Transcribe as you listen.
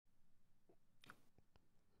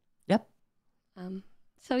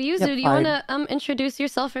So Yuzu, Yep, do you fine. want to introduce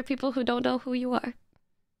yourself for people who don't know who you are?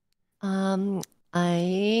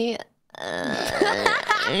 I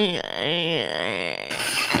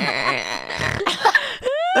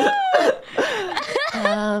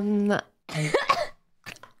um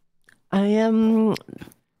I am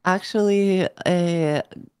actually a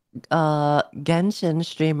Genshin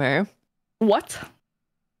streamer. What?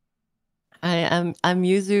 I'm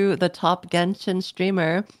Yuzu, the top Genshin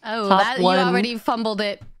streamer. Oh, Top that one. you already fumbled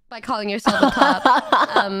it by calling yourself a top.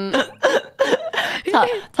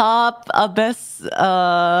 Top abyss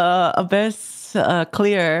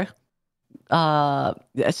clear.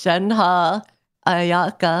 Shenha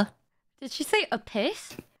Ayaka Did she say a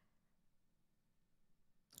piss?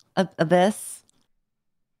 abyss.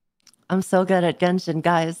 I'm so good at Genshin,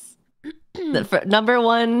 guys. Number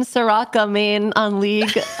one Soraka main on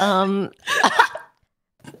League.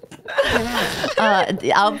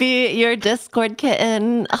 I'll be your Discord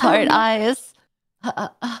kitten. Heart eyes.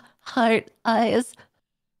 Heart eyes.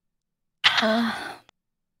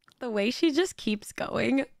 The way she just keeps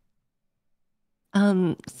going.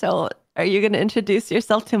 So are you gonna introduce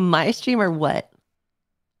yourself to my stream or what?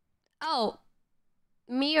 Oh,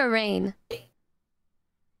 me or Rain?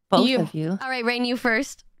 Both You. of you. All right, Rain, you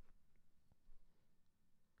first.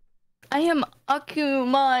 I am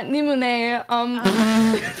Akuma Nimune.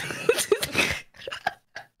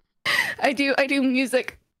 I do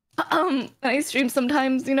music. And I stream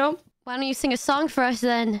sometimes, you know. Why don't you sing a song for us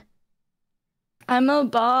then? I'm a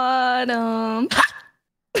bottom.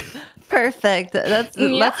 Perfect.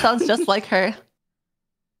 That sounds just like her.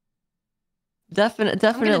 Definitely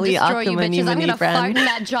I'm gonna destroy you Akuma bitches. I'm Nimune gonna fart brand. in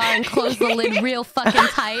that jar and close the lid real fucking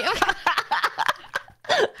tight.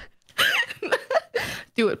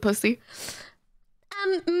 Do it, pussy.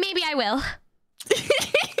 Maybe I will.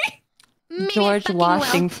 Maybe I George fucking will.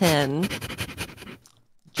 Washington.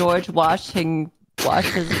 George Washington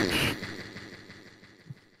washes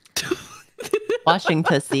washing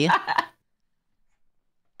pussy.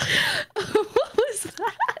 What was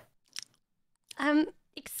that?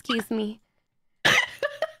 Excuse me.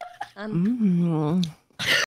 Mm.